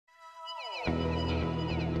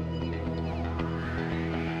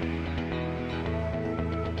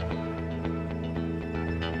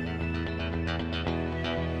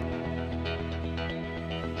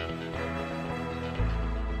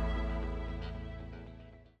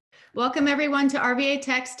Welcome everyone to RVA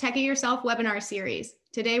Tech's Tech It Yourself webinar series.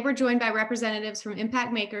 Today we're joined by representatives from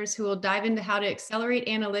impact makers who will dive into how to accelerate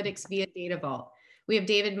analytics via DataVault. We have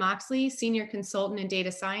David Moxley, Senior Consultant in Data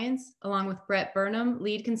Science, along with Brett Burnham,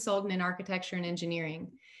 Lead Consultant in Architecture and Engineering.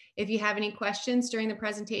 If you have any questions during the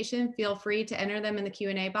presentation, feel free to enter them in the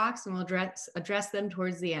Q&A box and we'll address them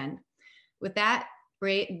towards the end. With that,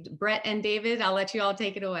 Brett and David, I'll let you all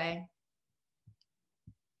take it away.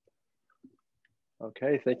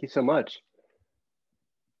 Okay, thank you so much.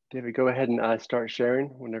 David, go ahead and start sharing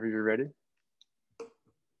whenever you're ready.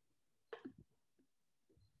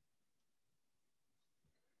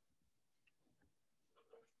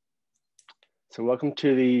 So welcome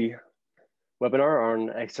to the webinar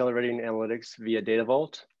on accelerating analytics via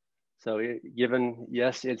DataVault. So given,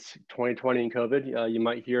 yes, it's 2020 and COVID, you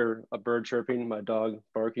might hear a bird chirping, my dog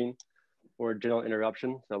barking, or a general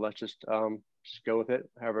interruption. So let's just go with it,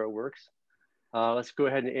 however it works. Let's go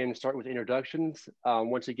ahead and start with introductions.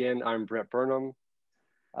 Once again, I'm Brett Burnham,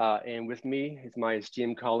 and with me is my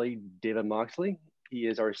esteemed colleague, David Moxley. He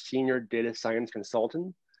is our Senior Data Science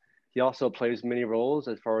Consultant. He also plays many roles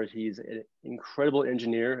as far as he's an incredible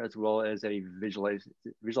engineer as well as a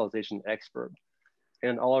visualization expert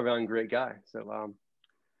and an all-around great guy. So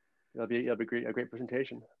it'll be a great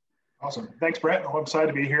presentation. Awesome. Thanks, Brett. I'm excited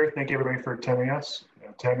to be here. Thank you, everybody, for attending. As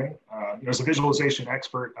a visualization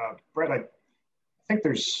expert, Brett, I think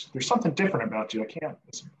there's something different about you. Do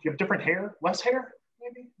you have different hair? Less hair,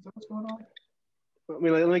 maybe? Is that what's going on?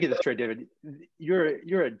 Let me get this straight, David.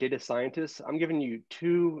 You're a data scientist. I'm giving you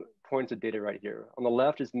 2 points of data right here. On the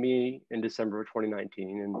left is me in December of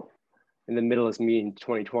 2019, and in the middle is me in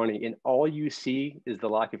 2020. And all you see is the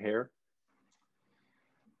lack of hair.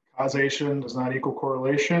 Causation does not equal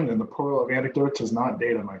correlation, and the plural of anecdotes is not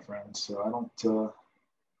data, my friend. So I don't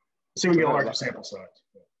see we get a larger sample size.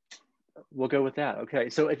 We'll go with that. Okay,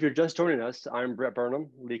 so if you're just joining us, I'm Brett Burnham,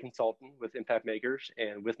 lead consultant with Impact Makers,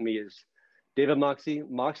 and with me is David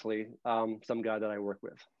Moxley, some guy that I work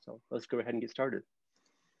with. So let's go ahead and get started.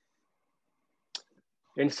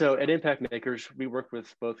 And so at Impact Makers, we work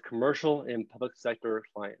with both commercial and public sector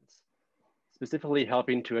clients, specifically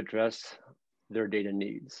helping to address their data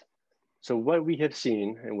needs. So what we have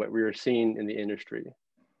seen and what we are seeing in the industry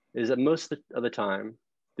is that most of the time,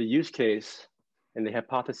 the use case and the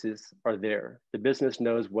hypothesis are there. The business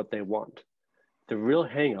knows what they want. The real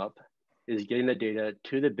hang up is getting the data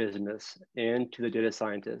to the business and to the data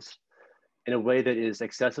scientists in a way that is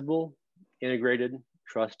accessible, integrated,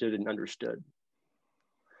 trusted, and understood.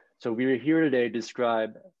 So we are here today to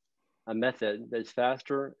describe a method that is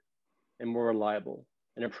faster and more reliable,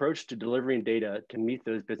 an approach to delivering data to meet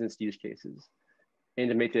those business use cases and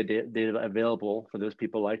to make the data available for those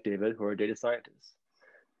people like David who are data scientists.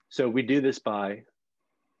 So we do this by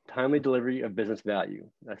timely delivery of business value.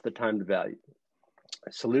 That's the time to value.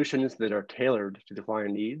 Solutions that are tailored to the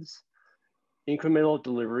client needs, incremental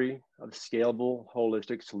delivery of scalable,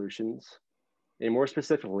 holistic solutions, and more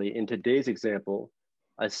specifically, in today's example,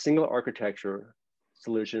 a single architecture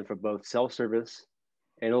solution for both self-service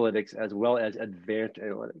analytics as well as advanced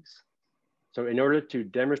analytics. So in order to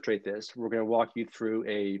demonstrate this, we're going to walk you through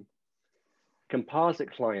a composite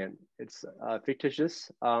client. It's fictitious,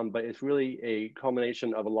 but it's really a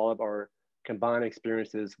culmination of a lot of our combined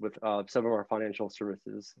experiences with some of our financial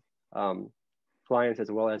services clients as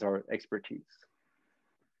well as our expertise.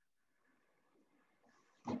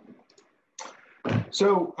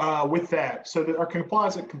 So with that, our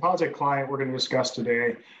composite client we're going to discuss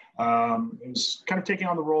today is kind of taking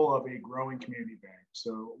on the role of a growing community bank.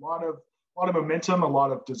 So a lot of momentum, a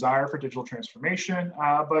lot of desire for digital transformation,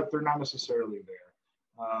 but they're not necessarily there.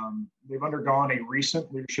 They've undergone a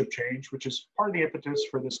recent leadership change, which is part of the impetus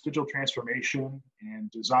for this digital transformation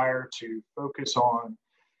and desire to focus on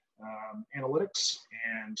analytics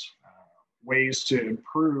and ways to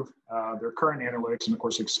improve their current analytics and, of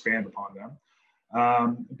course, expand upon them.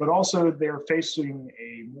 But also they're facing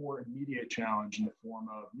a more immediate challenge in the form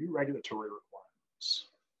of new regulatory requirements.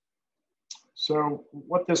 So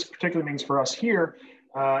what this particularly means for us here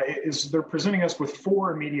is they're presenting us with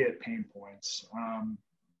 4 immediate pain points.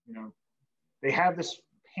 They have this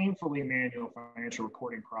painfully manual financial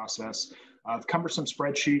reporting process of cumbersome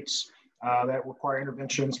spreadsheets that require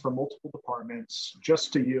interventions from multiple departments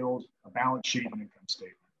just to yield a balance sheet and income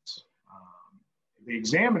statement. The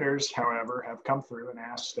examiners, however, have come through and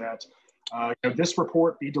asked that this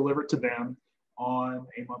report be delivered to them on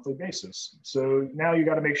a monthly basis. So now you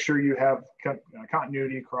got to make sure you have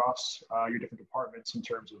continuity across your different departments in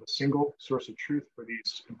terms of a single source of truth for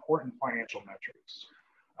these important financial metrics.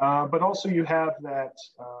 But also you have that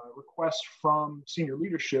request from senior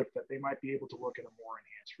leadership that they might be able to look at a more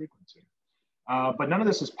enhanced frequency. But none of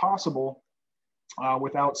this is possible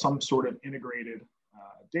without some sort of integrated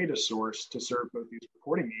data source to serve both these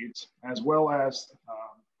reporting needs, as well as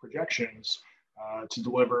projections to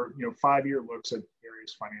deliver 5-year looks at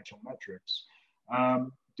various financial metrics.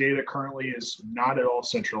 Data currently is not at all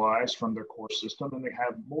centralized from their core system, and they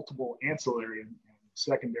have multiple ancillary and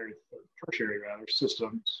secondary, tertiary rather,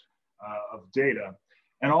 systems of data.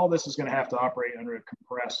 And all this is going to have to operate under a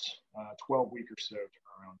compressed 12-week or so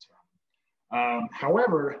turnaround time.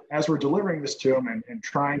 However, as we're delivering this to them and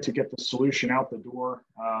trying to get the solution out the door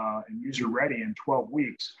and user ready in 12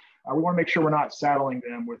 weeks, we want to make sure we're not saddling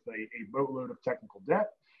them with a boatload of technical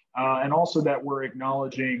debt, and also that we're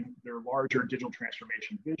acknowledging their larger digital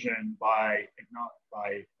transformation vision by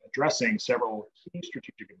addressing several key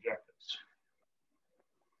strategic objectives.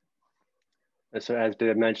 And so as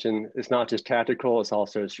David mentioned, it's not just tactical, it's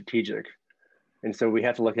also strategic. And so we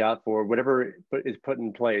have to look out for whatever is put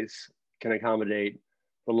in place can accommodate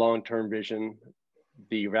the long-term vision,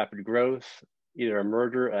 the rapid growth, either a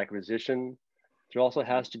merger, acquisition. There also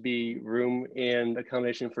has to be room and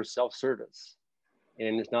accommodation for self-service.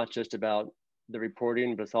 And it's not just about the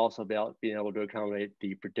reporting, but it's also about being able to accommodate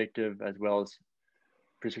the predictive as well as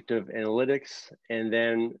prescriptive analytics. And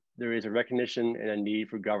then there is a recognition and a need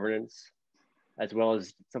for governance, as well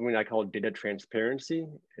as something I call data transparency.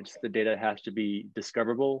 It's the data has to be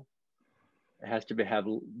discoverable. It has to have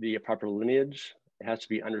the proper lineage. It has to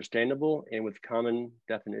be understandable and with common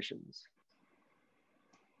definitions.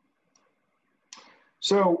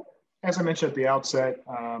 So, as I mentioned at the outset,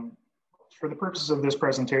 for the purposes of this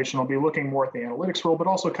presentation, I'll be looking more at the analytics role, but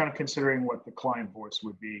also kind of considering what the client voice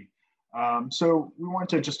would be. So we want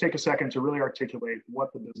to just take a second to really articulate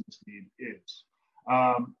what the business need is.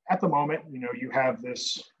 At the moment, you have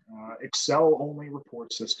this Excel-only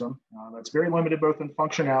report system that's very limited both in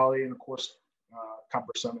functionality and, of course,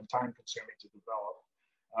 cumbersome and time-consuming to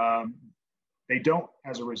develop. They don't,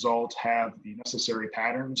 as a result, have the necessary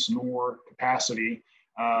patterns nor capacity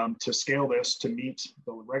to scale this to meet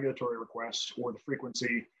the regulatory requests or the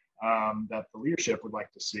frequency that the leadership would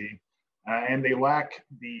like to see. And they lack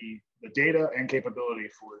the data and capability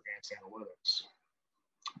for advanced analytics.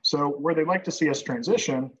 So where they'd like to see us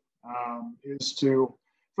transition is to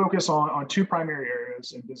focus on two primary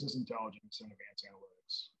areas in business intelligence and advanced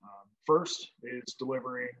analytics. First is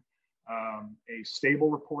delivering a stable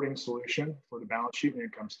reporting solution for the balance sheet and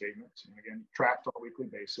income statement, and again, tracked on a weekly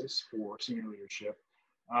basis for senior leadership.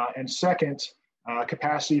 And second,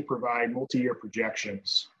 capacity to provide multi-year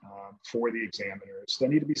projections for the examiners that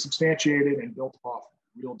need to be substantiated and built off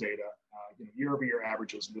real data. Year-over-year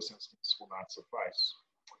averages in this instance will not suffice.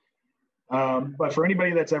 But for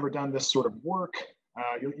anybody that's ever done this sort of work,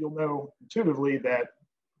 you'll know intuitively that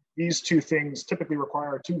these two things typically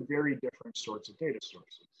require two very different sorts of data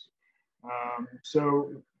sources.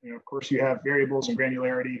 So, of course, you have variables and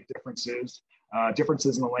granularity differences,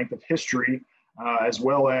 differences in the length of history, as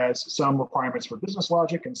well as some requirements for business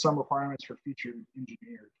logic and some requirements for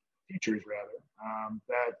engineered features,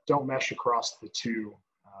 that don't mesh across the two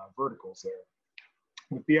verticals there.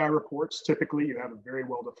 With BI reports, typically you have a very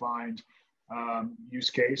well-defined use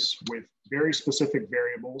case with very specific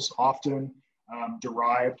variables, often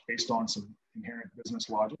derived based on some inherent business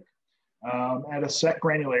logic, at a set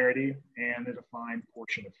granularity and a defined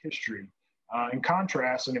portion of history. In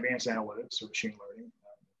contrast, in advanced analytics or machine learning,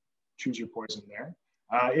 choose your poison there,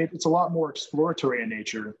 it's a lot more exploratory in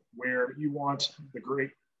nature, where you want the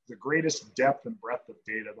greatest depth and breadth of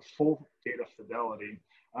data, the full data fidelity,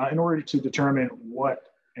 in order to determine what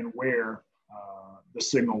and where the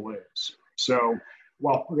signal lives. So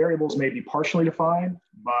while variables may be partially defined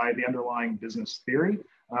by the underlying business theory,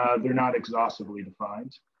 they're not exhaustively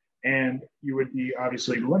defined. And you would be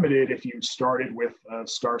obviously limited if you started with a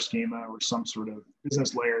star schema or some sort of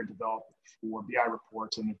business layer developed for BI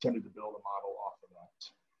reports and intended to build a model off of that.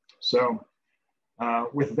 So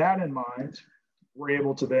with that in mind, we're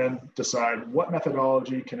able to then decide what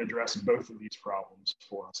methodology can address both of these problems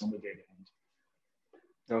for us on the data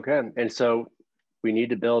end. Okay, and so we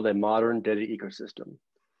need to build a modern data ecosystem.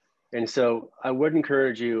 And so I would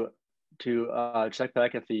encourage you to check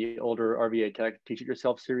back at the older RVA Tech Teach It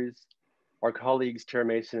Yourself series. Our colleagues, Tara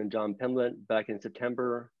Mason and John Pimlett, back in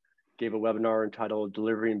September, gave a webinar entitled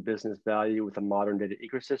Delivering Business Value with a Modern Data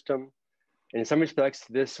Ecosystem. And in some respects,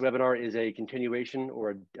 this webinar is a continuation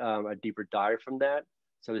or a deeper dive from that.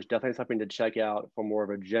 So there's definitely something to check out for more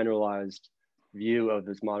of a generalized view of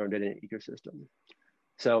this modern data ecosystem.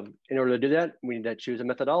 So in order to do that, we need to choose a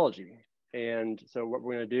methodology. And so what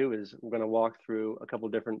we're going to do is we're going to walk through a couple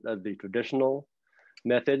different of the traditional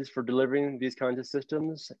methods for delivering these kinds of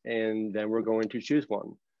systems, and then we're going to choose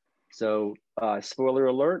one. So spoiler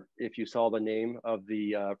alert, if you saw the name of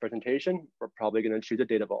the presentation, we're probably going to choose a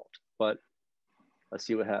DataVault, but let's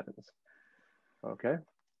see what happens. Okay.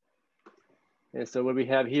 And so what we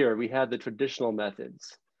have here, we have the traditional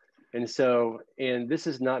methods. And so, and this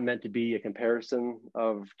is not meant to be a comparison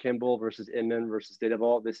of Kimball versus Inman versus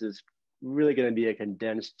DataVault. This is really going to be a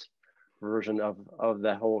condensed version of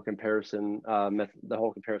the whole comparison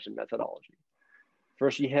methodology.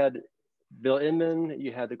 First, you had Bill Inman,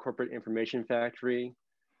 you had the corporate information factory.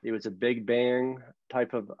 It was a big bang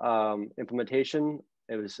type of implementation.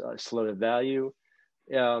 It was slow to value.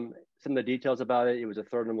 Some of the details about it, it was a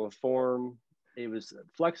third normal form. It was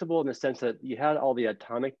flexible in the sense that you had all the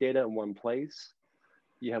atomic data in one place.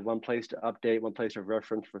 You had one place to update, one place of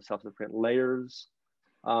reference for subsequent layers.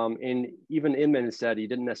 And even Inman said you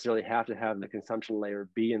didn't necessarily have to have the consumption layer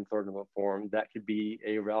be in third normal form. That could be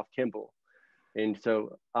a Ralph Kimball. And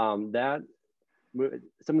so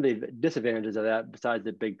some of the disadvantages of that, besides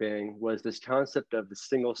the Big Bang, was this concept of the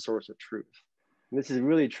single source of truth. And this is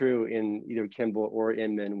really true in either Kimball or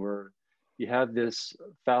Inman, where you have this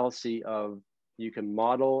fallacy of you can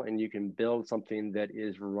model and you can build something that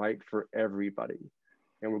is right for everybody.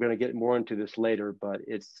 And we're going to get more into this later, but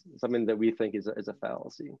it's something that we think is a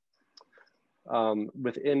fallacy.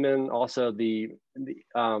 With Inman, also the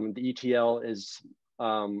ETL is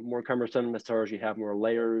more cumbersome as far as you have more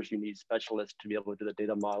layers. You need specialists to be able to do the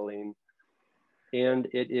data modeling. And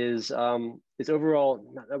it is, it's overall,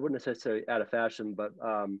 I wouldn't necessarily out of fashion, but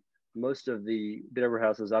most of the data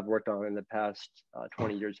warehouses I've worked on in the past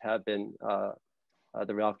 20 years have been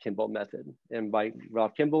the Ralph Kimball method. And by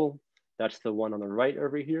Ralph Kimball, that's the one on the right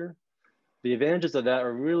over here. The advantages of that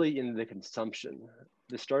are really in the consumption.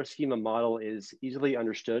 The star schema model is easily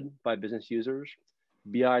understood by business users.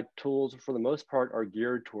 BI tools, for the most part, are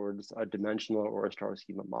geared towards a dimensional or a star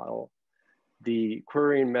schema model. The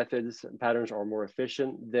querying methods and patterns are more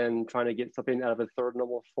efficient than trying to get something out of a third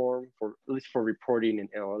normal form, for at least for reporting and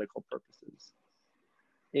analytical purposes.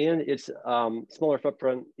 And it's smaller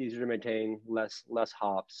footprint, easier to maintain, less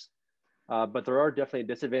hops. But there are definitely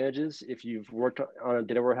disadvantages. If you've worked on a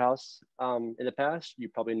data warehouse in the past, you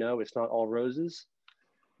probably know it's not all roses.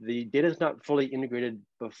 The data is not fully integrated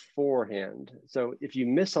beforehand. So if you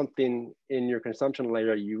miss something in your consumption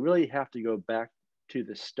layer, you really have to go back to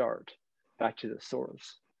the start, back to the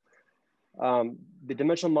source. The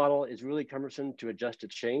dimensional model is really cumbersome to adjust to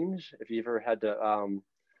change. If you ever had to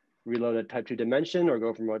reload a type 2 dimension or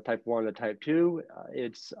go from a type 1 to type 2,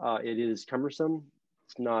 it is cumbersome.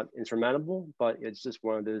 It's not insurmountable, but it's just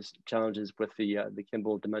one of those challenges with the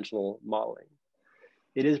Kimball dimensional modeling.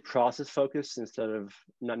 It is process focused instead of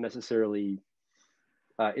not necessarily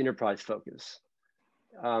enterprise focus.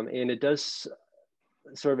 And it does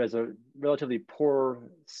serve as a relatively poor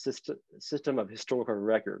system of historical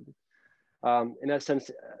record. In that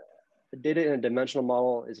sense, data in a dimensional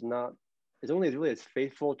model is only really as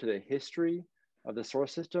faithful to the history of the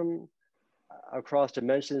source system across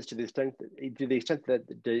dimensions to the extent that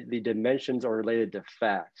the dimensions are related to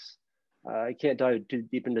facts. I can't dive too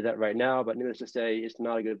deep into that right now, but needless to say, it's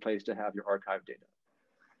not a good place to have your archive data.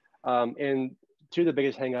 And two of the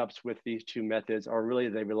biggest hangups with these two methods are really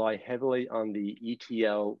they rely heavily on the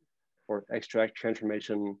ETL or extract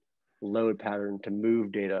transformation load pattern to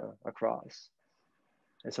move data across.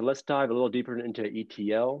 And so let's dive a little deeper into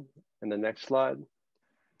ETL in the next slide.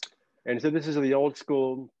 And so this is the old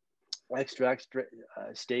school extract,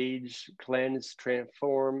 stage, cleanse,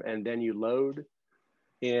 transform, and then you load.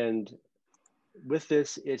 And with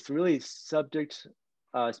this, it's really subject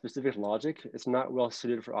specific logic. It's not well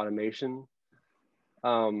suited for automation.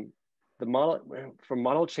 The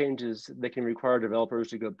model changes, they can require developers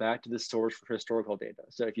to go back to the source for historical data.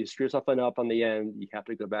 So if you screw something up on the end, you have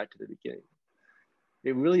to go back to the beginning.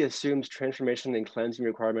 It really assumes transformation and cleansing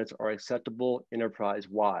requirements are acceptable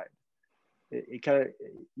enterprise-wide.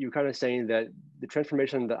 You're kind of saying that the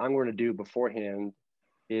transformation that I'm going to do beforehand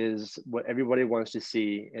is what everybody wants to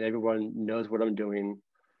see and everyone knows what I'm doing.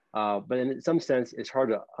 But in some sense, it's hard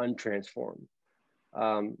to untransform.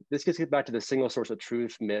 This gets back to the single source of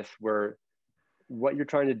truth myth, where what you're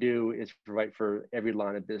trying to do is right for every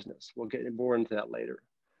line of business. We'll get more into that later.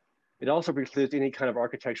 It also precludes any kind of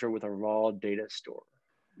architecture with a raw data store.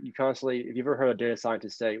 You constantly, if you've ever heard a data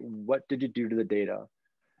scientist say, what did you do to the data?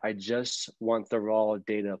 I just want the raw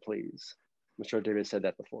data, please. I'm sure David said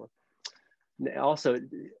that before. Also,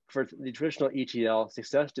 for the traditional ETL,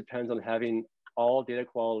 success depends on having all data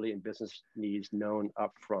quality and business needs known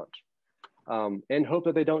up front. and hope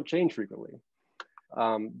that they don't change frequently.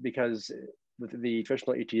 Because with the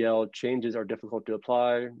traditional ETL, changes are difficult to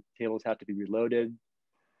apply, tables have to be reloaded.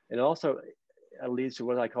 And it also leads to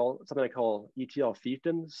something I call ETL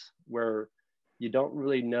fiefdoms, where you don't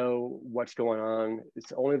really know what's going on.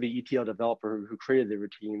 It's only the ETL developer who created the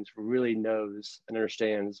routines who really knows and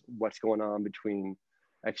understands what's going on between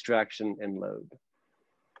extraction and load.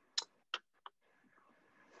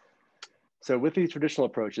 So with these traditional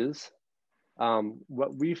approaches,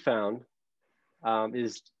 what we found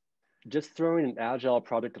is just throwing an agile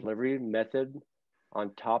product delivery method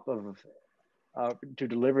on top of to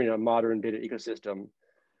delivering a modern data ecosystem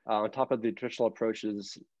on top of the traditional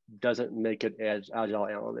approaches doesn't make it as agile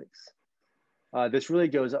analytics. This really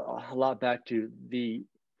goes a lot back to the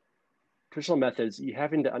traditional methods, you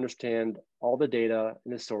having to understand all the data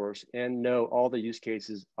in the source and know all the use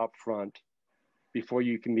cases up front before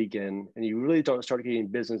you can begin, and you really don't start getting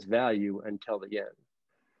business value until the end.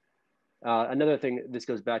 Another thing, this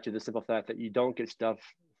goes back to the simple fact that you don't get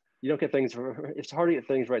things, it's hard to get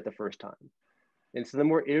things right the first time. And so the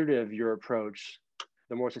more iterative your approach,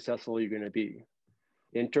 the more successful you're going to be.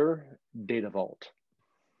 Enter DataVault.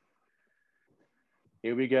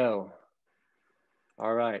 Here we go.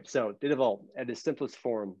 All right, so DataVault at its simplest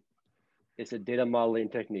form, it's a data modeling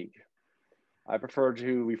technique. I prefer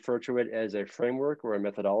to refer to it as a framework or a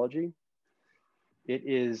methodology. It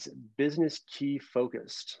is business key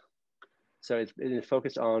focused. So it is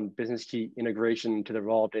focused on business key integration to the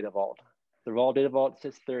raw data vault. The raw data vault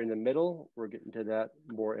sits there in the middle. We're getting to that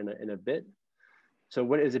more in a bit. So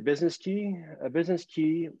what is a business key? A business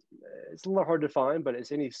key, it's a little hard to find, but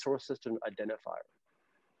it's any source system identifier.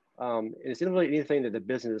 It's really anything that the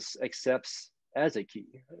business accepts as a key.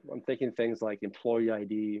 I'm thinking things like employee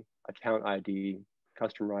ID, account ID,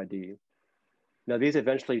 customer ID. Now these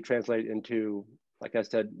eventually translate into, like I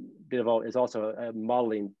said, DataVault is also a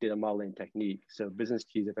data modeling technique. So business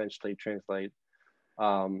keys eventually translate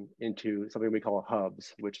into something we call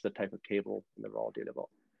hubs, which is the type of table in the raw data vault.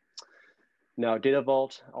 Now,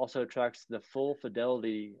 DataVault also tracks the full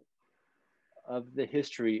fidelity of the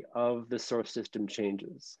history of the source system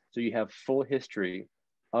changes. So you have full history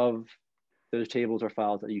of those tables or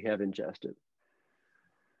files that you have ingested.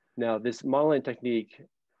 Now, this modeling technique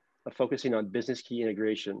of focusing on business key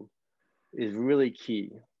integration is really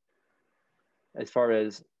key as far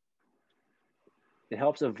as it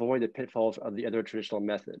helps avoid the pitfalls of the other traditional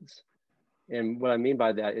methods. And what I mean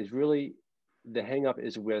by that is really the hang up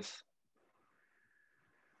is with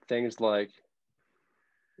things like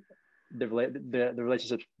the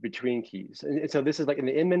relationships between keys. And so this is like in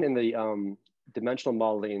the Inman and the dimensional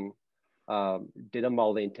modeling, data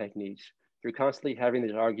modeling techniques, you're constantly having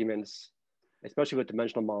these arguments, especially with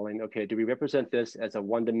dimensional modeling. Okay, do we represent this as a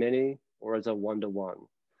one-to-many or as a one-to-one?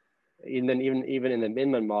 And then even in the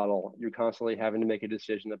Inman model, you're constantly having to make a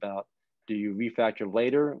decision about, do you refactor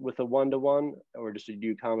later with a one-to-one, or just do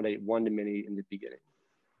you accommodate one-to-many in the beginning?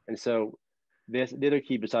 And so the other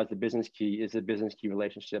key besides the business key is the business key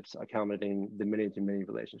relationships accommodating the many-to-many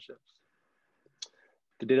relationships.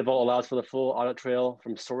 The data vault allows for the full audit trail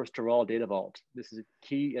from source to raw data vault. This is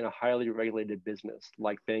key in a highly regulated business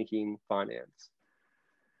like banking, finance.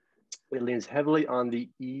 It leans heavily on the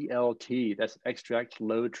ELT, that's extract,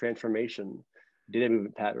 load, transformation, data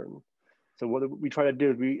movement pattern. So what we try to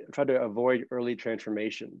do is we try to avoid early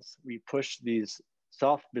transformations. We push these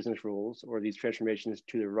soft business rules or these transformations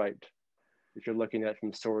to the right, if you're looking at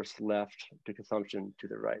from source left to consumption to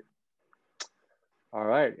the right. All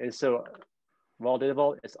right, and so raw data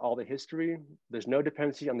vault is all the history. There's no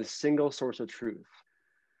dependency on the single source of truth.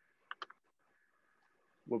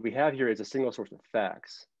 What we have here is a single source of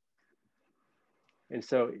facts. And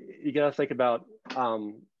so you gotta think about,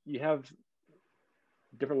 you have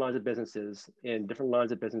different lines of businesses, and different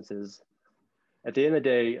lines of businesses, at the end of the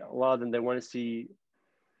day, a lot of them, they wanna see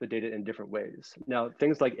the data in different ways. Now,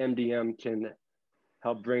 things like MDM can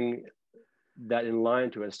help bring that in line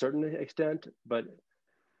to a certain extent, but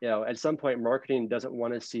at some point, marketing doesn't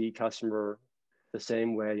want to see customer the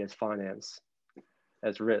same way as finance,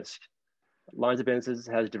 as risk. Lines of businesses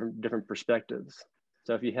has different perspectives.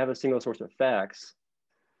 So if you have a single source of facts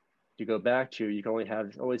to go back to, you can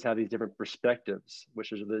always have these different perspectives,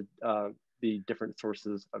 which is the different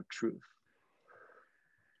sources of truth.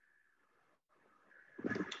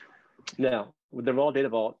 Now, with the raw data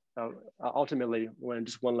vault, ultimately,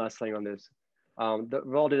 just one last thing on this, the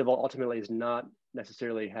raw data vault ultimately is not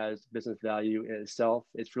necessarily has business value in itself.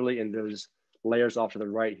 It's really in those layers off to the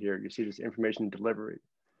right here. You see this information delivery.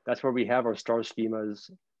 That's where we have our star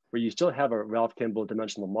schemas, where you still have a Ralph Kimball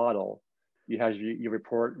dimensional model. you have your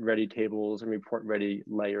report ready tables and report ready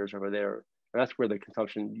layers over there. And that's where the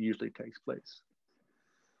consumption usually takes place.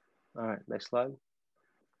 All right, next slide.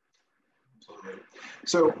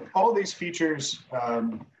 So all these features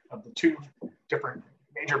of the two different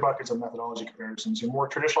major buckets of methodology comparisons, your more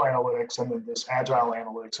traditional analytics and then this agile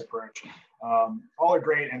analytics approach, all are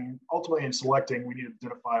great. And ultimately in selecting, we need to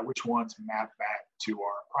identify which ones map back to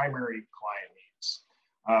our primary client needs.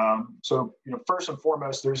 So, first and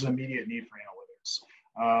foremost, there's an immediate need for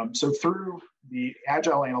analytics. So through the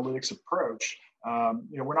agile analytics approach,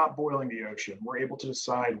 we're not boiling the ocean. We're able to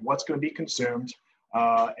decide what's going to be consumed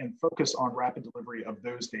and focus on rapid delivery of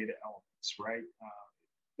those data elements, right?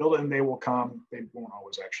 Build it and they will come. They won't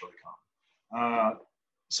always actually come.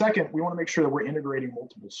 Second, we want to make sure that we're integrating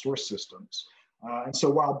multiple source systems. And so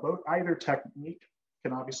while either technique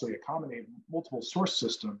can obviously accommodate multiple source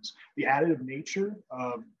systems, the additive nature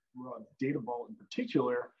of DataVault in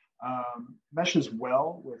particular meshes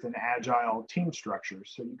well with an agile team structure.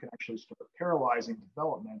 So you can actually start parallelizing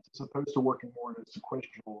development as opposed to working more in a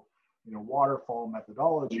sequential, waterfall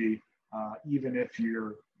methodology, even if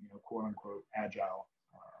you're, quote unquote, agile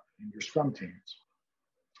in your Scrum teams.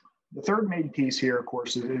 The third main piece here, of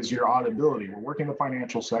course, is your auditability. We're working in the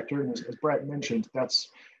financial sector, and as Brett mentioned, that's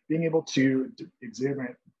being able to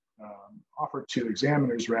offer to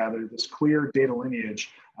examiners, rather, this clear data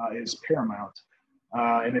lineage is paramount.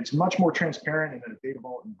 And it's much more transparent in a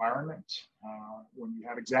DataVault environment. When you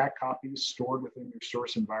have exact copies stored within your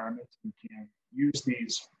source environment, you can use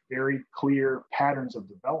these very clear patterns of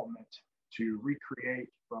development to recreate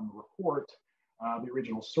from a report the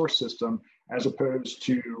original source system, as opposed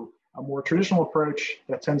to a more traditional approach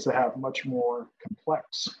that tends to have much more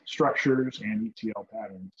complex structures and ETL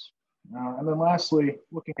patterns. And then lastly,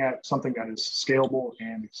 looking at something that is scalable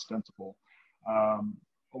and extensible.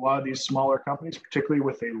 A lot of these smaller companies, particularly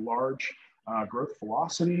with a large growth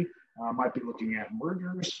velocity, might be looking at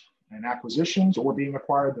mergers and acquisitions or being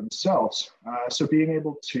acquired themselves. So being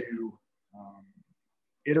able to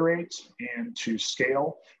iterate and to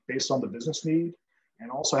scale based on the business need, and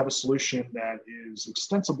also have a solution that is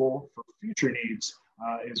extensible for future needs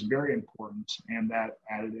is very important. And that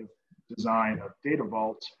additive design of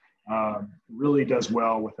DataVault really does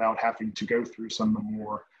well without having to go through some of the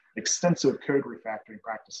more extensive code refactoring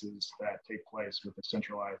practices that take place with a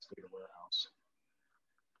centralized data warehouse.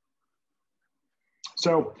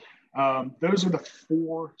 So those are the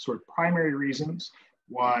four sort of primary reasons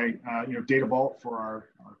why DataVault for our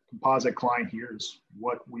composite client here is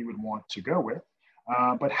what we would want to go with.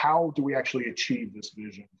 But how do we actually achieve this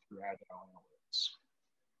vision through agile analytics?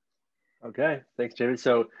 Okay, thanks, David.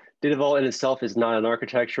 So DataVault in itself is not an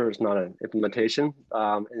architecture, it's not an implementation.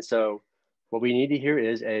 And so what we need to hear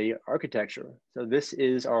is a architecture. So this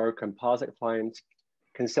is our composite client's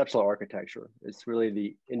conceptual architecture. It's really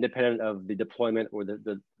the independent of the deployment or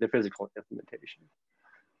the physical implementation.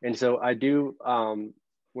 And so I do,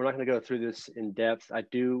 we're not gonna go through this in depth. I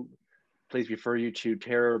do please refer you to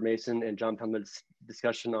Tara Mason and John Pemberton's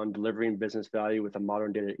discussion on delivering business value with a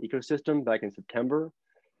modern data ecosystem back in September.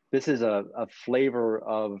 This is a flavor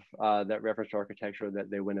of that reference architecture that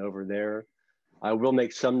they went over there. I will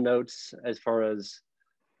make some notes as far as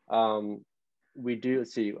we do,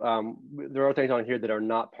 let's see, there are things on here that are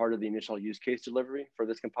not part of the initial use case delivery for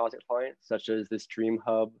this composite client, such as this Dream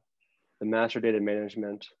Hub, the master data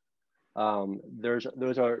management.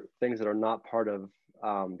 Those are things that are not part of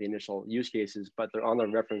the initial use cases, but they're on the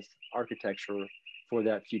reference architecture for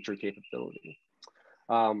that future capability.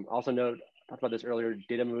 Also note, I talked about this earlier,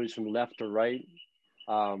 data moves from left to right.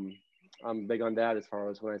 I'm big on that as far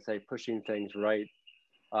as when I say pushing things right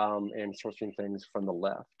and sourcing things from the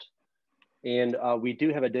left. And we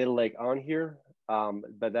do have a data lake on here,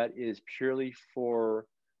 but that is purely for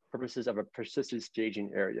purposes of a persistent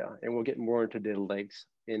staging area. And we'll get more into data lakes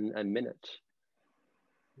in a minute.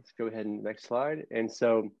 Let's go ahead and next slide. And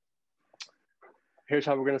so here's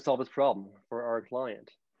how we're going to solve this problem for our client.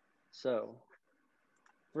 So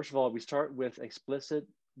first of all, we start with explicit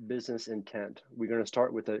business intent. We're going to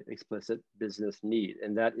start with an explicit business need,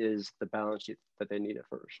 and that is the balance sheet that they need at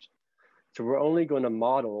first. So we're only going to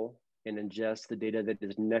model and ingest the data that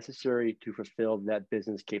is necessary to fulfill that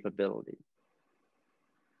business capability.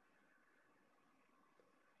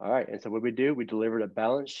 All right, and so what we do, we delivered a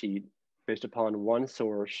balance sheet based upon one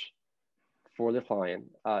source for the client.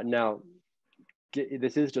 Now,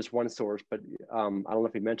 this is just one source, but I don't know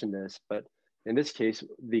if we mentioned this, but in this case,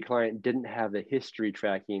 the client didn't have the history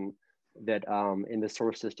tracking that in the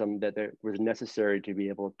source system that was necessary to be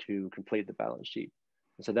able to complete the balance sheet.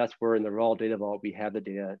 And so that's where in the raw data vault, we have the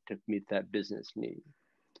data to meet that business need.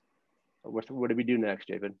 What do we do next,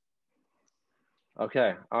 David?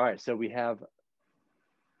 Okay, all right, so we have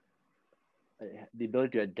the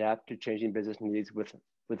ability to adapt to changing business needs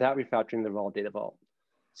without refactoring the raw data vault.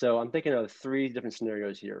 So I'm thinking of 3 different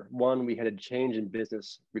scenarios here. One, we had a change in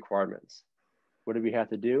business requirements. What did we have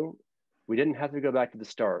to do? We didn't have to go back to the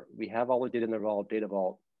start. We have all the data in the raw data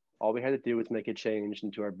vault. All we had to do was make a change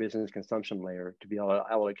into our business consumption layer to be able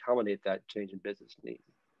to accommodate that change in business need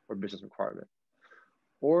or business requirement.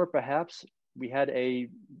 Or perhaps we had a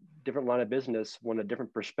different line of business want a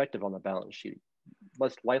different perspective on the balance sheet.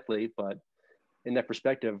 Less likely, but in that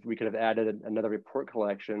perspective, we could have added another report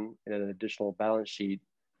collection and an additional balance sheet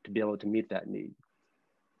to be able to meet that need.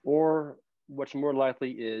 Or what's more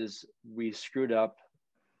likely is we screwed up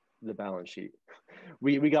the balance sheet.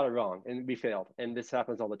 We got it wrong and we failed. And this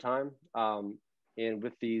happens all the time. And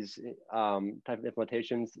with these type of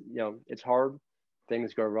implementations, it's hard,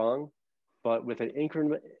 things go wrong, but with an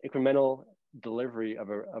incremental delivery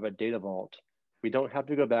of a data vault, we don't have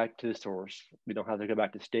to go back to the source. We don't have to go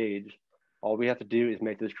back to stage. All we have to do is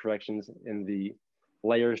make those corrections in the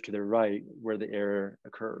layers to the right where the error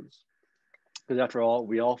occurs. Because after all,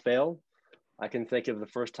 we all fail. I can think of the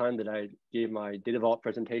first time that I gave my DataVault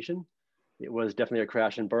presentation. It was definitely a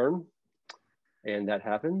crash and burn, and that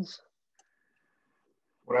happens.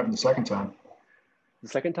 What happened the second time? The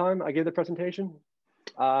second time I gave the presentation?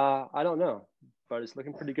 I don't know, but it's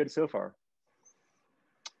looking pretty good so far.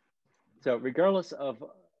 So regardless of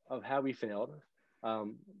how we failed,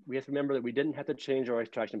 we have to remember that we didn't have to change our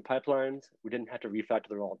extraction pipelines. We didn't have to refactor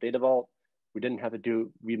the raw data vault. We didn't have to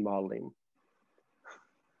do remodeling.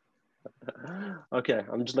 Okay,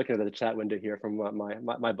 I'm just looking at the chat window here from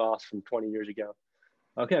my boss from 20 years ago.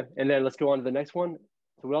 Okay, and then let's go on to the next one.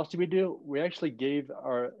 So what else did we do? We actually gave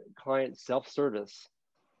our client self-service,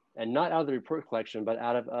 and not out of the report collection, but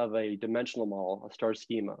out of a dimensional model, a star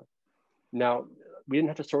schema. Now, we didn't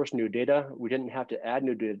have to source new data. We didn't have to add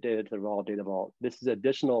new data to the raw data vault. This is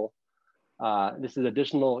additional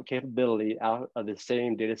capability out of the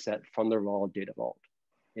same data set from the raw data vault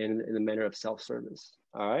in the manner of self-service.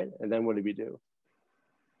 All right, and then what did we do?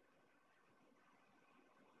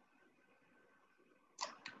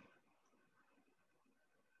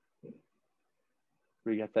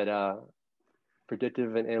 We got that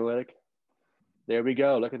predictive and analytic. There we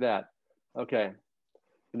go, look at that. Okay,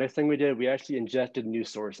 the next thing we did, we actually ingested new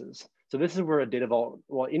sources. So this is where a data vault,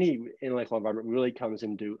 well, any analytical environment really comes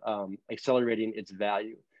into accelerating its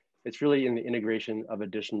value. It's really in the integration of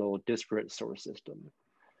additional disparate source systems.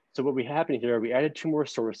 So what we happened here, we added 2 more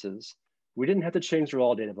sources. We didn't have to change the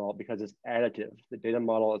raw data vault because it's additive. The data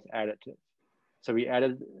model is additive. So we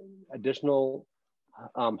added additional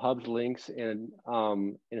hubs, links, and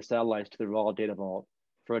satellites to the raw data vault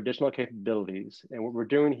for additional capabilities. And what we're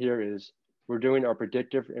doing here is we're doing our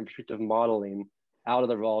predictive and prescriptive modeling out of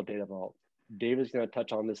the raw data vault. David's going to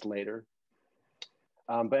touch on this later.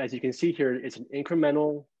 But as you can see here, it's an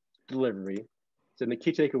incremental delivery. So the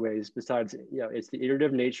key takeaways, besides, it's the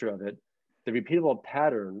iterative nature of it, the repeatable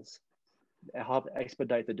patterns help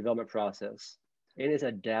expedite the development process, and it's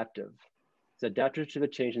adaptive. It's adaptive to the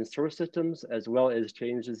change in source systems as well as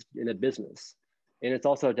changes in a business. And it's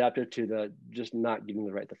also adaptive to the just not getting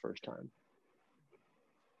it right the first time.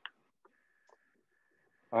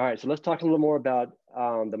 All right, so let's talk a little more about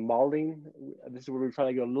the modeling. This is where we try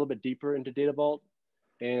to go a little bit deeper into DataVault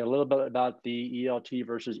and a little bit about the ELT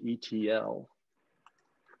versus ETL.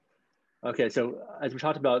 Okay, so as we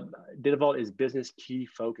talked about, DataVault is business key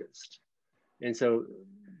focused. And so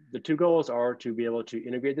the 2 goals are to be able to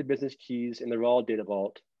integrate the business keys in the raw data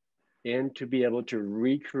vault and to be able to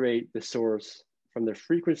recreate the source from the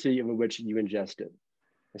frequency in which you ingest it.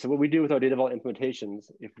 And so what we do with our data vault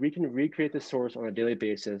implementations, if we can recreate the source on a daily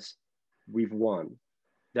basis, we've won.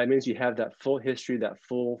 That means you have that full history, that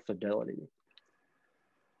full fidelity.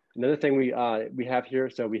 Another thing we have here,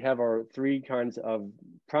 so we have our 3 kinds of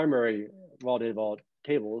primary raw data vault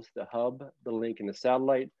tables, the hub, the link, and the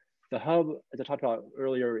satellite. The hub, as I talked about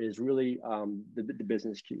earlier, is really the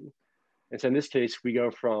business key. And so in this case, we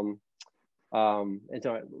go from, and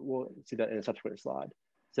so we'll see that in a subsequent slide.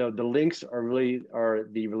 So the links are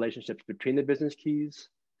the relationships between the business keys,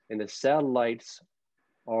 and the satellites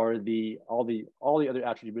are all the other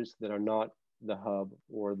attributes that are not the hub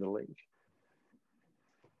or the link.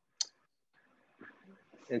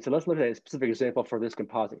 And so let's look at a specific example for this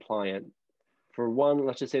composite client. For one,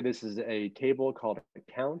 let's just say this is a table called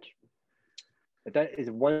account. If that is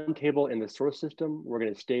one table in the source system, we're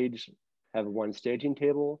going to have one staging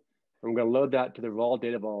table. And we're going to load that to the raw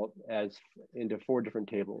data vault into 4 different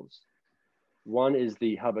tables. One is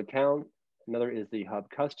the hub account, another is the hub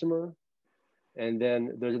customer, And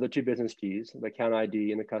then those are the two business keys, the account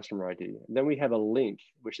ID and the customer ID. And then we have a link,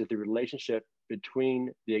 which is the relationship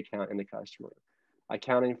between the account and the customer,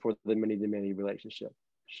 accounting for the many-to-many relationship,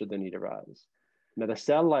 should the need arise. Now, the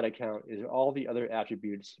satellite account is all the other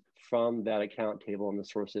attributes from that account table in the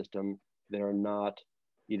source system that are not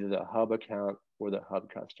either the hub account or the hub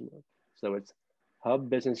customer. So it's hub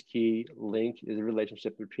business key, link is a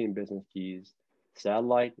relationship between business keys,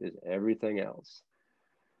 satellite is everything else.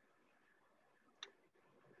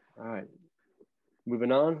 All right,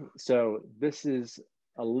 moving on. So this is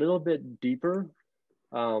a little bit deeper.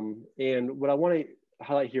 And what I want to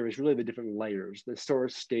highlight here is really the different layers, the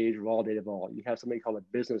source, stage, raw data vault. You have something called a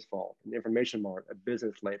business vault, an information vault, a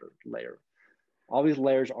business layer. All these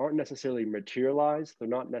layers aren't necessarily materialized. They're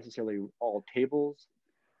not necessarily all tables.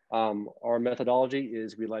 Our methodology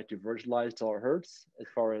is we like to virtualize till it hurts as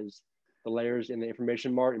far as the layers in the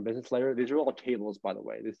information mart and business layer. These are all tables, by the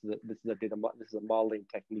way. This is a modeling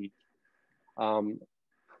technique. As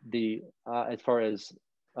far as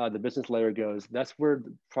the business layer goes, that's where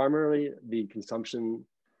primarily the consumption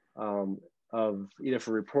of either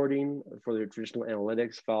for reporting, for the traditional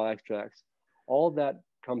analytics, file extracts, all of that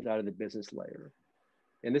comes out of the business layer.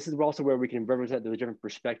 And this is also where we can represent the different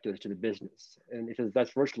perspectives to the business. And if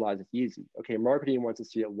that's virtualized, it's easy. Okay, marketing wants to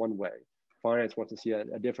see it one way. Finance wants to see it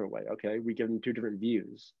a different way. Okay, we give them two different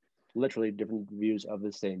views, literally different views of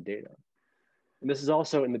the same data. And this is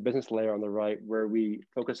also in the business layer on the right, where we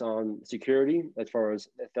focus on security as far as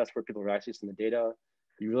if that's where people are accessing the data.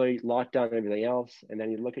 You really lock down everything else, and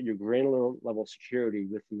then you look at your granular level security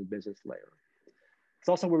within the business layer. It's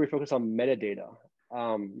also where we focus on metadata.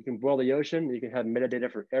 You can boil the ocean, you can have metadata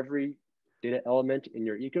for every data element in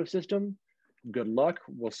your ecosystem. Good luck,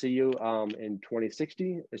 we'll see you in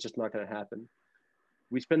 2060. It's just not gonna happen.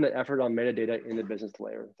 We spend the effort on metadata in the business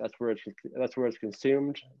layer. That's where it's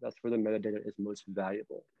consumed. That's where the metadata is most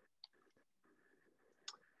valuable.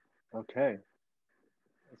 Okay,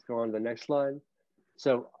 let's go on to the next slide.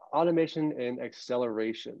 So automation and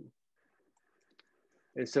acceleration.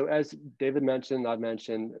 And so as David mentioned, I've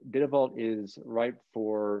mentioned, DataVault is ripe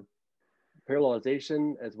for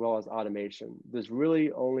parallelization as well as automation. There's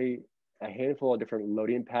really only a handful of different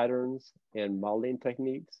loading patterns and modeling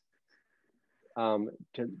techniques to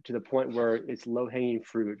the point where it's low-hanging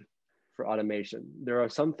fruit for automation. There are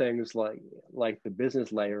some things like the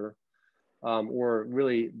business layer or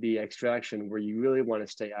really the extraction where you really want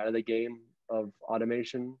to stay out of the game of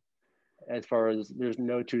automation. As far as there's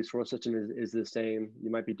no two source system is the same.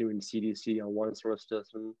 You might be doing CDC on one source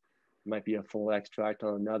system. It might be a full extract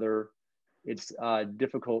on another. It's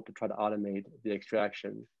difficult to try to automate the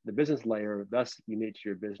extraction. The business layer, that's unique to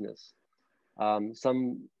your business.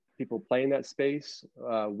 Some people play in that space.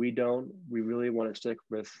 We don't. We really want to stick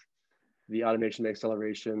with the automation and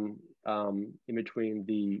acceleration in between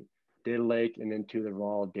the data lake and into the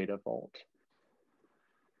raw data vault.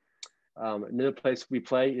 Another place we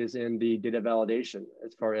play is in the data validation,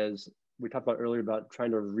 as far as we talked about earlier about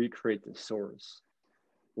trying to recreate the source.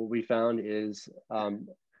 What we found is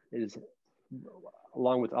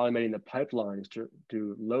along with automating the pipelines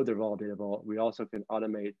to load the raw data vault, we also can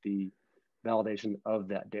automate the validation of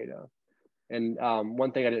that data. And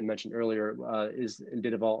one thing I didn't mention earlier is in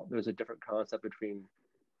DataVault, there's a different concept between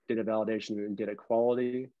data validation and data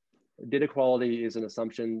quality. Data quality is an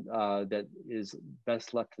assumption that is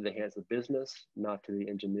best left to the hands of business, not to the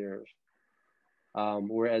engineers.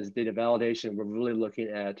 Whereas data validation, we're really looking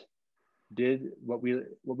at what we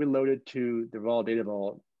loaded to the raw data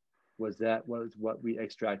vault was what we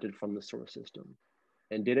extracted from the source system.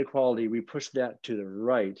 And data quality, we push that to the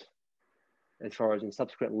right as far as in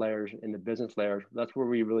subsequent layers in the business layers. That's where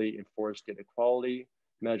we really enforce data quality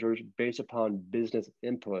measures based upon business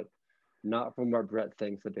input, not from what Brett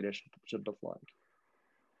thinks the data should look like.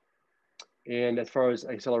 And as far as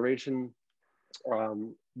acceleration,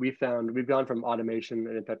 we've gone from automation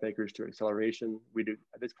and impact makers to acceleration.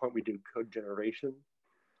 At this point, we do code generation.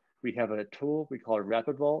 We have a tool we call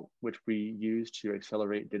DataVault, which we use to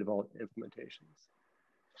accelerate DataVault implementations.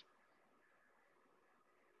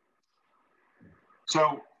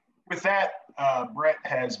 So with that, Brett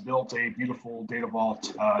has built a beautiful data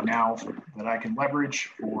vault now that I can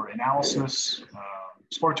leverage for analysis,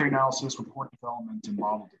 exploratory analysis, report development, and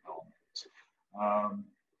model development.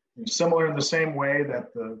 Similar in the same way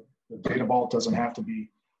that the data vault doesn't have to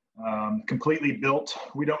be completely built.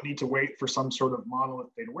 We don't need to wait for some sort of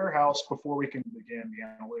monolith data warehouse before we can begin the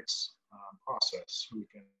analytics process. We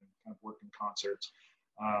can kind of work in concert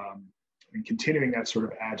and continuing that sort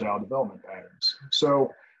of agile development patterns.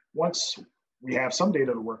 So once we have some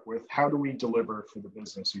data to work with, how do we deliver for the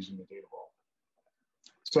business using the data vault?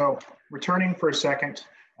 So returning for a second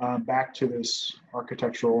back to this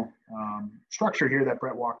architectural structure here that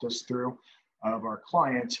Brett walked us through of our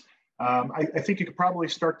client, I think you could probably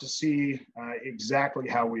start to see exactly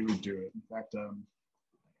how we would do it. In fact, I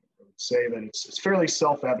would say that it's fairly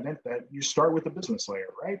self-evident that you start with the business layer,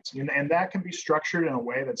 right? And that can be structured in a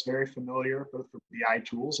way that's very familiar both for BI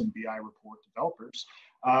tools and BI report developers,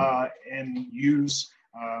 and use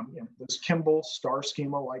those Kimball star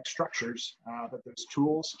schema-like structures that those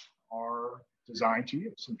tools are designed to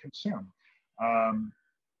use and consume.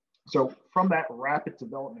 So from that rapid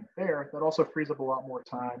development there, that also frees up a lot more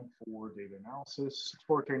time for data analysis,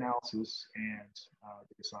 exploratory analysis, and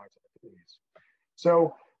data science activities.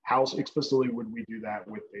 So how explicitly would we do that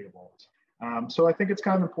with DataVault? So I think it's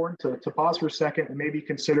kind of important to pause for a second and maybe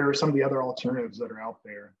consider some of the other alternatives that are out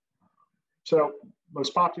there. So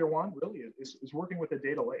most popular one really is working with a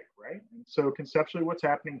data lake, right? And so conceptually what's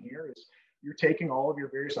happening here is you're taking all of your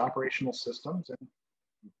various operational systems and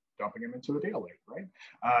dumping them into a data lake, right?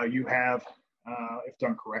 You have, if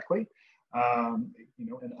done correctly, an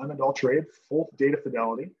unadulterated full data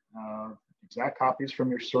fidelity, exact copies from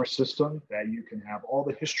your source system that you can have all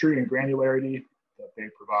the history and granularity that they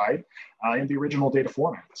provide in the original data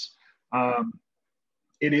formats.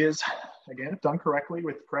 It is, again, if done correctly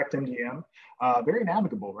with correct MDM, very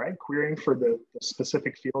navigable, right? Querying for the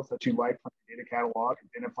specific fields that you like from the data catalog,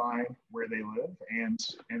 identifying where they live, and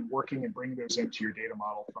working and bringing those into your data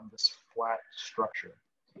model from this flat structure.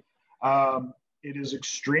 It is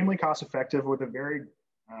extremely cost effective with a very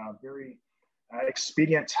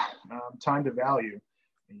expedient time to value.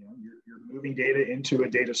 You're moving data into a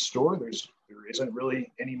data store. There isn't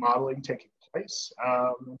really any modeling taking place.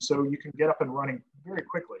 So you can get up and running very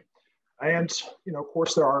quickly. And, of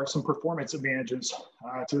course, there are some performance advantages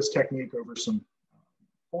to this technique over some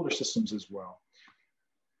older systems as well.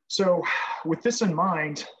 So with this in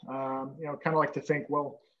mind, kind of like to think,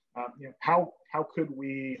 well, how could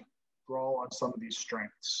we draw on some of these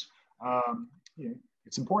strengths?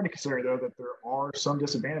 It's important to consider, though, that there are some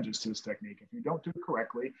disadvantages to this technique. If you don't do it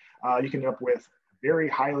correctly, you can end up with a very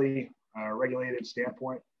highly regulated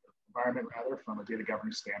environment from a data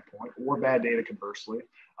governance standpoint, or bad data conversely,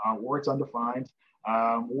 or it's undefined,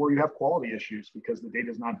 or you have quality issues because the data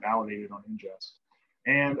is not validated on ingest.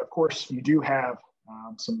 And of course, you do have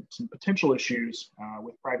some potential issues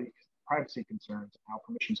with privacy concerns and how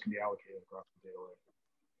permissions can be allocated across the data lake.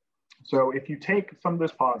 So if you take some of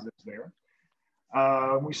those positives there,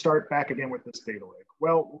 we start back again with this data lake.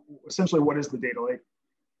 Well, essentially, what is the data lake?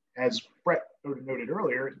 As Brett noted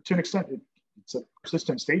earlier, to an extent, it's a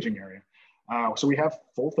persistent staging area. So we have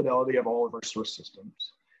full fidelity of all of our source systems.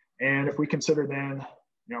 And if we consider then,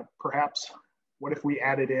 perhaps what if we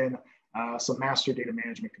added in some master data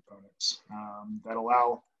management components that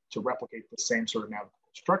allow to replicate the same sort of navigable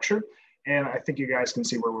structure? And I think you guys can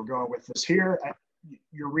see where we're going with this here.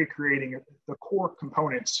 You're recreating the core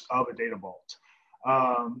components of a data vault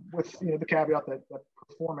with the caveat that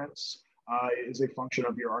performance is a function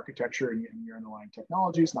of your architecture and your underlying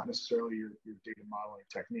technologies, not necessarily your data modeling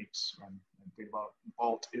techniques. And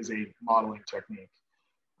DataVault is a modeling technique.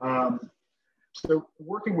 So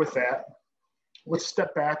working with that, let's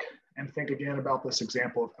step back and think again about this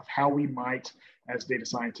example of how we might, as data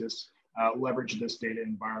scientists, leverage this data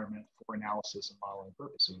environment for analysis and modeling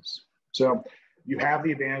purposes. So you have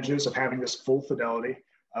the advantages of having this full fidelity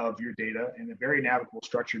of your data in a very navigable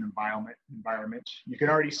structured environment. You can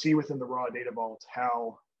already see within the raw data vault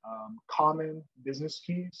how common business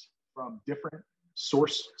keys from different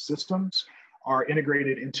source systems are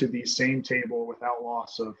integrated into the same table without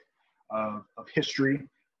loss of history,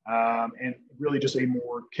 and really just a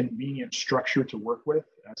more convenient structure to work with,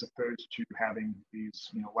 as opposed to having these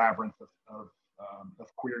labyrinth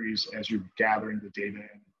of queries as you're gathering the data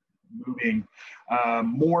and moving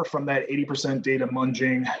more from that 80% data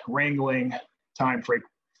munging, wrangling time for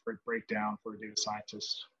breakdown for a data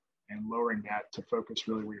scientist, and lowering that to focus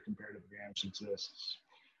really where your comparative advantage exists.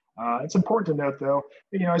 It's important to note, though,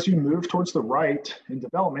 that, as you move towards the right in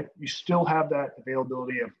development, you still have that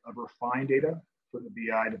availability of refined data for the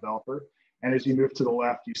BI developer. And as you move to the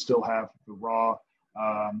left, you still have the raw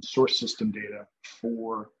source system data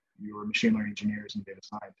for your machine learning engineers and data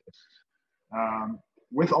scientists.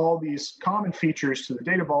 With all these common features to the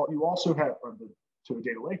data vault, you also have, to a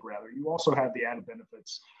data lake rather, you also have the added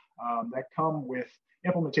benefits that come with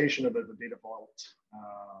implementation of the data vault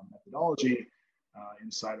methodology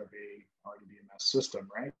inside of a RDBMS system,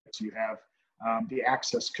 right? So you have the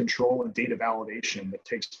access control and data validation that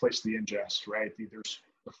takes place to the ingest, right? There's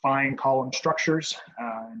defined column structures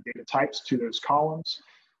and data types to those columns.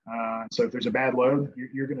 So if there's a bad load,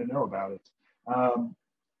 you're going to know about it.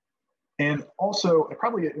 And also,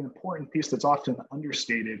 probably an important piece that's often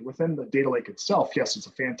understated within the data lake itself, yes, it's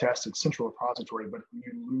a fantastic central repository, but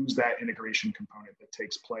you lose that integration component that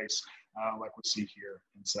takes place, like we see here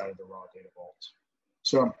inside of the raw data vault.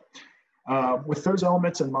 So with those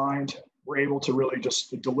elements in mind, we're able to really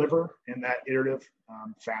just deliver in that iterative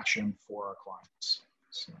fashion for our clients.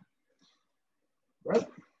 So, Brett?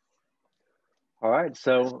 All right,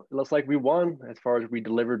 so it looks like we won as far as we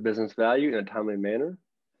delivered business value in a timely manner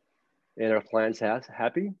and our clients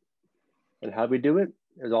happy. And how do we do it?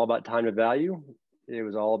 It was all about time to value. It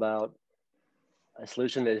was all about a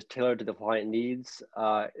solution that is tailored to the client needs.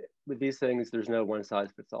 With these things, there's no one size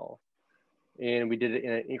fits all. And we did it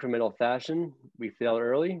in an incremental fashion. We failed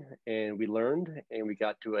early and we learned and we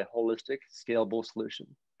got to a holistic, scalable solution.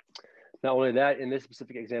 Not only that, in this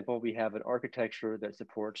specific example, we have an architecture that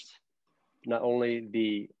supports not only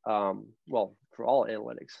the, well, for all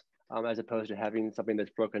analytics, as opposed to having something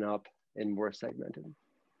that's broken up and more segmented.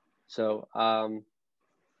 So,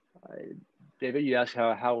 David, you asked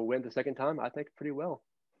how it went the second time. I think pretty well.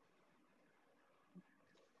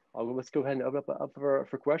 Let's go ahead and open up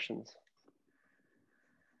for questions.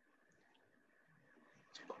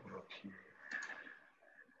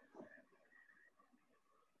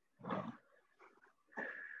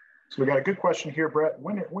 So we got a good question here, Brett.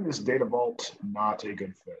 When is DataVault not a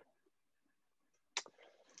good fit?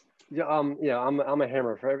 Yeah, I'm a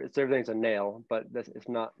hammer for everything's a nail, but that's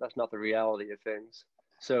not the reality of things.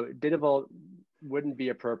 So DataVault wouldn't be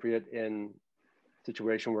appropriate in a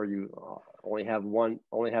situation where you only have one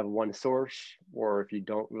source, or if you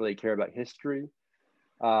don't really care about history,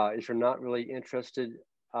 if you're not really interested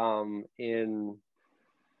in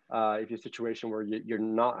if you're a situation where you're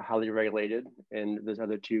not highly regulated, and those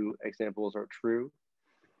other two examples are true.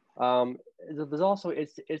 There's also,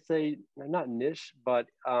 it's a, not niche, but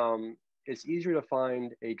it's easier to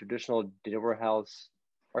find a traditional data warehouse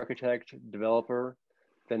architect, developer,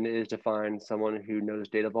 than it is to find someone who knows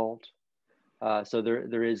DataVault. So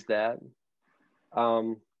there is that.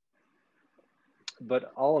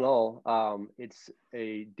 But all in all, it's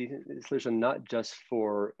a decent solution, not just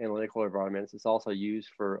for analytical environments. It's also used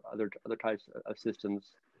for other types of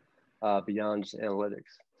systems beyond just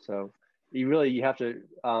analytics. So you have to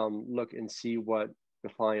look and see what the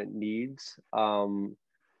client needs,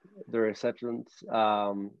 their acceptance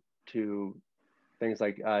to things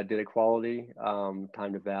like data quality,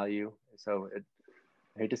 time to value. So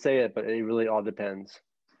I hate to say it, but it really all depends.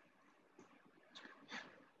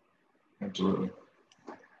 Absolutely.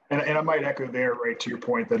 And I might echo there, right, to your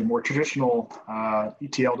point that a more traditional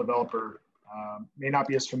ETL developer may not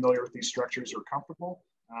be as familiar with these structures or comfortable.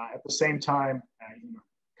 At the same time,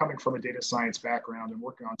 coming from a data science background and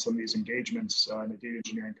working on some of these engagements in a data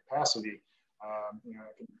engineering capacity, I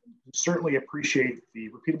can certainly appreciate the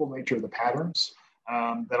repeatable nature of the patterns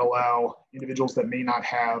that allow individuals that may not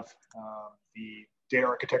have the data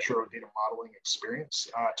architecture or data modeling experience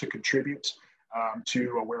to contribute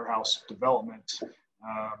to a warehouse development,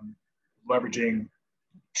 leveraging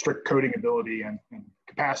strict coding ability and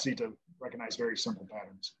capacity to recognize very simple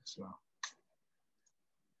patterns. So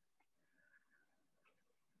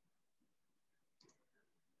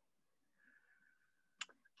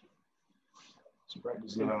Brett,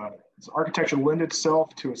 does architecture lend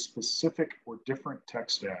itself to a specific or different tech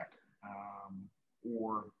stack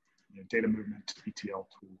or data movement ETL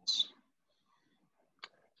tools?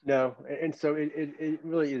 No, and so it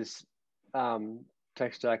really is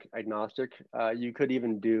tech stack agnostic. You could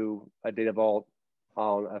even do a data vault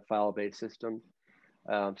on a file-based system.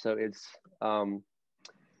 So it's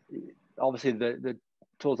obviously the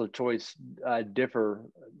tools of choice differ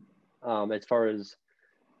as far as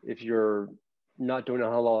if you're not doing a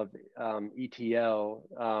whole lot of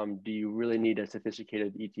ETL, do you really need a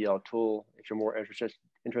sophisticated ETL tool? If you're more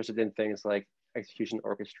interested in things like execution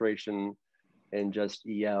orchestration and just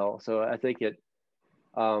EL. So I think it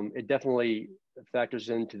definitely factors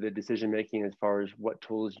into the decision making as far as what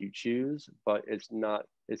tools you choose, but it's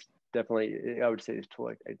definitely, I would say it's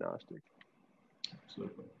tool agnostic.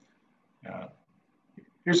 Absolutely.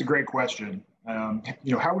 Here's a great question.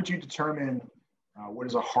 How would you determine what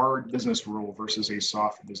is a hard business rule versus a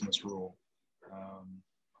soft business rule?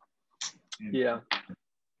 Yeah.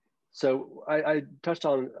 So I touched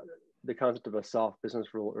on the concept of a soft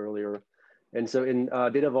business rule earlier. And so in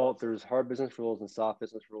DataVault, there's hard business rules and soft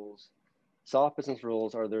business rules. Soft business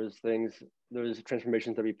rules are those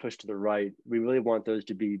transformations that we push to the right. We really want those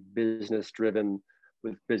to be business driven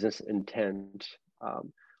with business intent.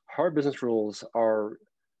 Hard business rules are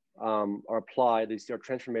applied. These are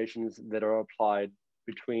transformations that are applied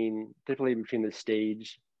typically between the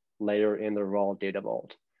stage layer and the raw data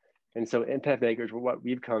vault. And so impact makers, what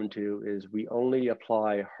we've come to is we only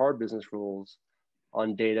apply hard business rules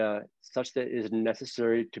on data such that it is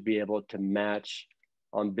necessary to be able to match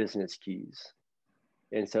on business keys.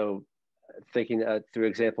 And so thinking through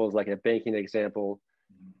examples like a banking example,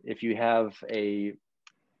 if you have a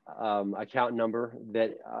account number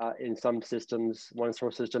that in some systems, one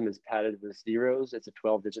source system is padded with zeros, it's a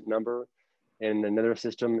 12-digit number. In another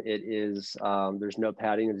system, it is, there's no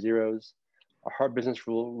padding of zeros. A hard business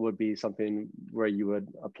rule would be something where you would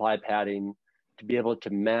apply padding to be able to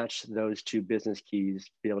match those two business keys,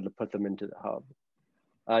 to be able to put them into the hub.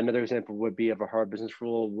 Another example would be of a hard business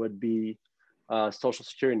rule would be a social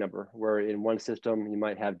security number, where in one system you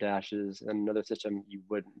might have dashes, and another system you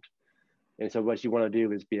wouldn't. And so what you want to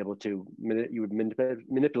do is be able to, you would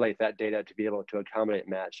manipulate that data to be able to accommodate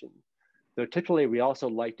matching. So typically we also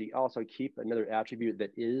like to also keep another attribute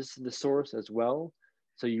that is the source as well.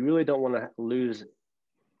 So you really don't want to lose,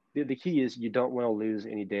 the key is you don't want to lose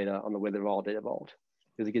any data on the DataVault,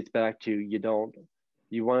 because it gets back to you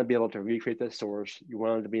want to be able to recreate the source. You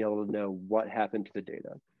want to be able to know what happened to the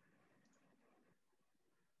data.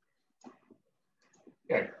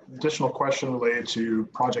 Yeah, additional question related to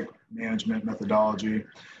project management methodology.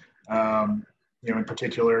 In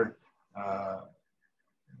particular,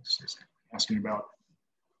 asking about,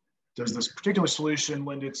 does this particular solution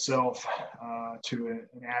lend itself to an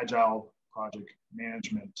agile project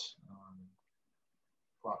management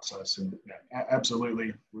process? And yeah,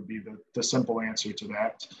 absolutely would be the simple answer to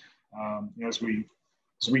that. As we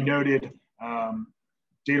noted,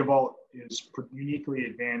 DataVault is uniquely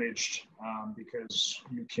advantaged because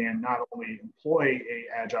you can not only employ a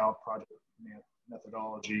agile project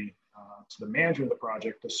methodology to the management of the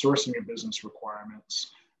project, the sourcing of business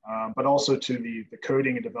requirements, but also to the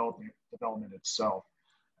coding and development itself.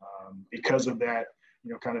 Because of that,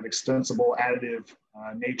 kind of extensible additive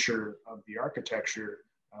nature of the architecture,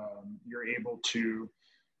 you're able to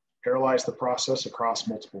parallelize the process across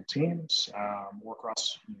multiple teams, or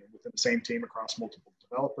across within the same team across multiple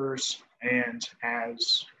developers. And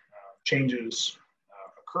as changes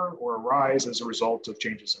occur or arise as a result of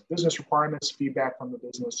changes in business requirements, feedback from the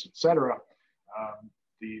business, et cetera,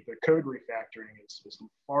 the code refactoring is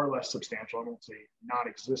far less substantial. I won't say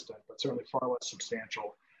non-existent, but certainly far less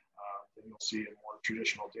substantial than you'll see in more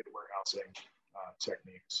traditional data warehousing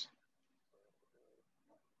techniques.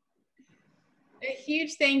 A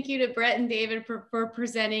huge thank you to Brett and David for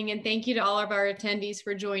presenting, and thank you to all of our attendees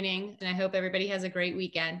for joining. And I hope everybody has a great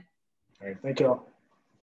weekend. All right, thank you all.